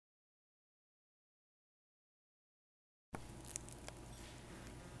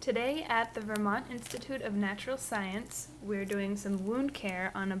Today at the Vermont Institute of Natural Science, we're doing some wound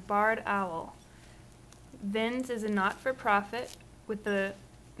care on a barred owl. VINS is a not-for-profit with the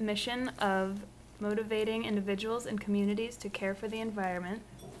mission of motivating individuals and communities to care for the environment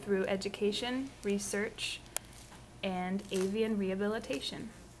through education, research, and avian rehabilitation.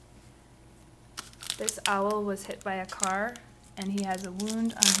 This owl was hit by a car and he has a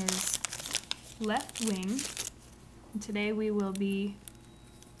wound on his left wing. And today we will be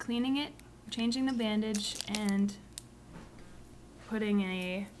cleaning it, changing the bandage, and putting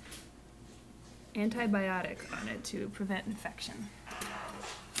a antibiotic on it to prevent infection.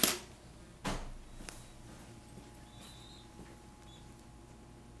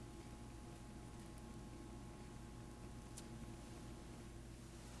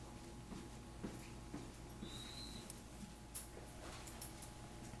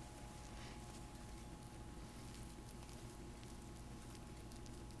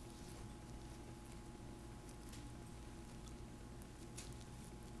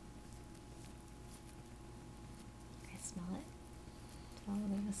 Smell it. There's a little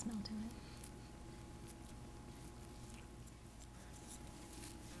bit of a smell to it.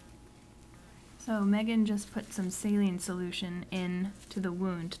 So Megan just put some saline solution into the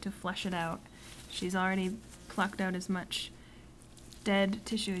wound to flush it out. She's already plucked out as much dead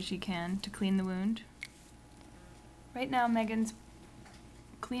tissue as she can to clean the wound. Right now Megan's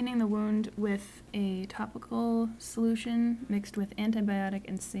cleaning the wound with a topical solution mixed with antibiotic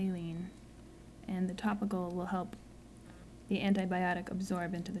and saline. And the topical will help the antibiotic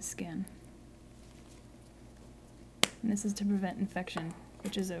absorb into the skin. And this is to prevent infection,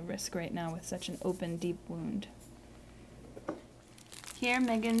 which is a risk right now with such an open, deep wound. Here,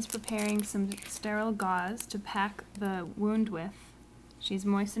 Megan's preparing some sterile gauze to pack the wound with. She's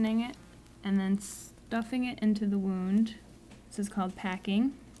moistening it and then stuffing it into the wound. This is called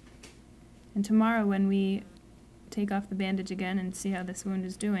packing. And tomorrow, when we take off the bandage again and see how this wound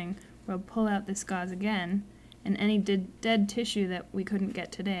is doing, we'll pull out this gauze again, and any dead tissue that we couldn't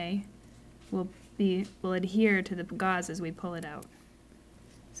get today will adhere to the gauze as we pull it out.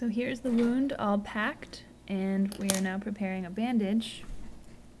 So here's the wound all packed, and we are now preparing a bandage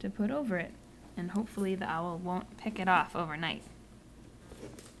to put over it, and hopefully the owl won't pick it off overnight.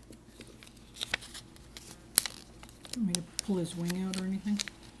 Want me to pull his wing out or anything?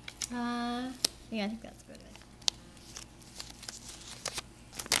 Yeah, I think that's good.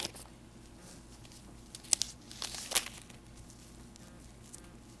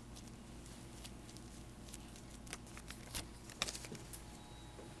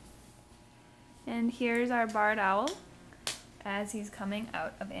 And here's our barred owl as he's coming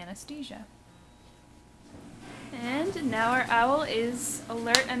out of anesthesia. And now our owl is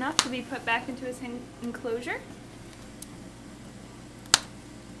alert enough to be put back into his enclosure,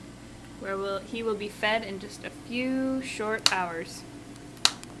 where he will be fed in just a few short hours.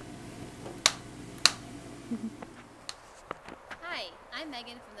 Hi, I'm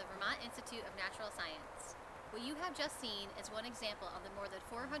Megan from the Vermont Institute of Natural Science. What you have just seen is one example of the more than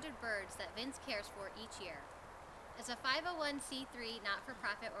 400 birds that VINS cares for each year. As a 501c3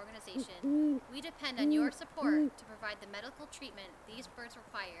 not-for-profit organization, we depend on your support to provide the medical treatment these birds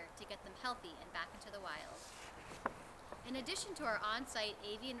require to get them healthy and back into the wild. In addition to our on-site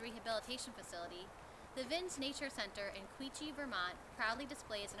avian rehabilitation facility, the VINS Nature Center in Quechee, Vermont proudly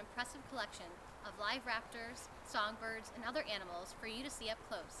displays an impressive collection of live raptors, songbirds, and other animals for you to see up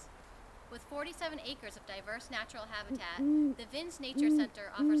close. With 47 acres of diverse natural habitat, the VINS Nature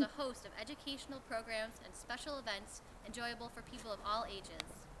Center offers a host of educational programs and special events enjoyable for people of all ages.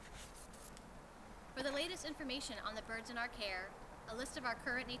 For the latest information on the birds in our care, a list of our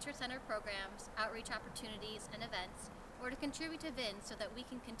current Nature Center programs, outreach opportunities, and events, or to contribute to VINS so that we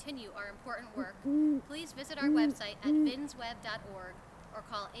can continue our important work, please visit our website at vinsweb.org or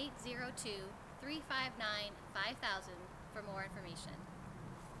call 802-359-5000 for more information.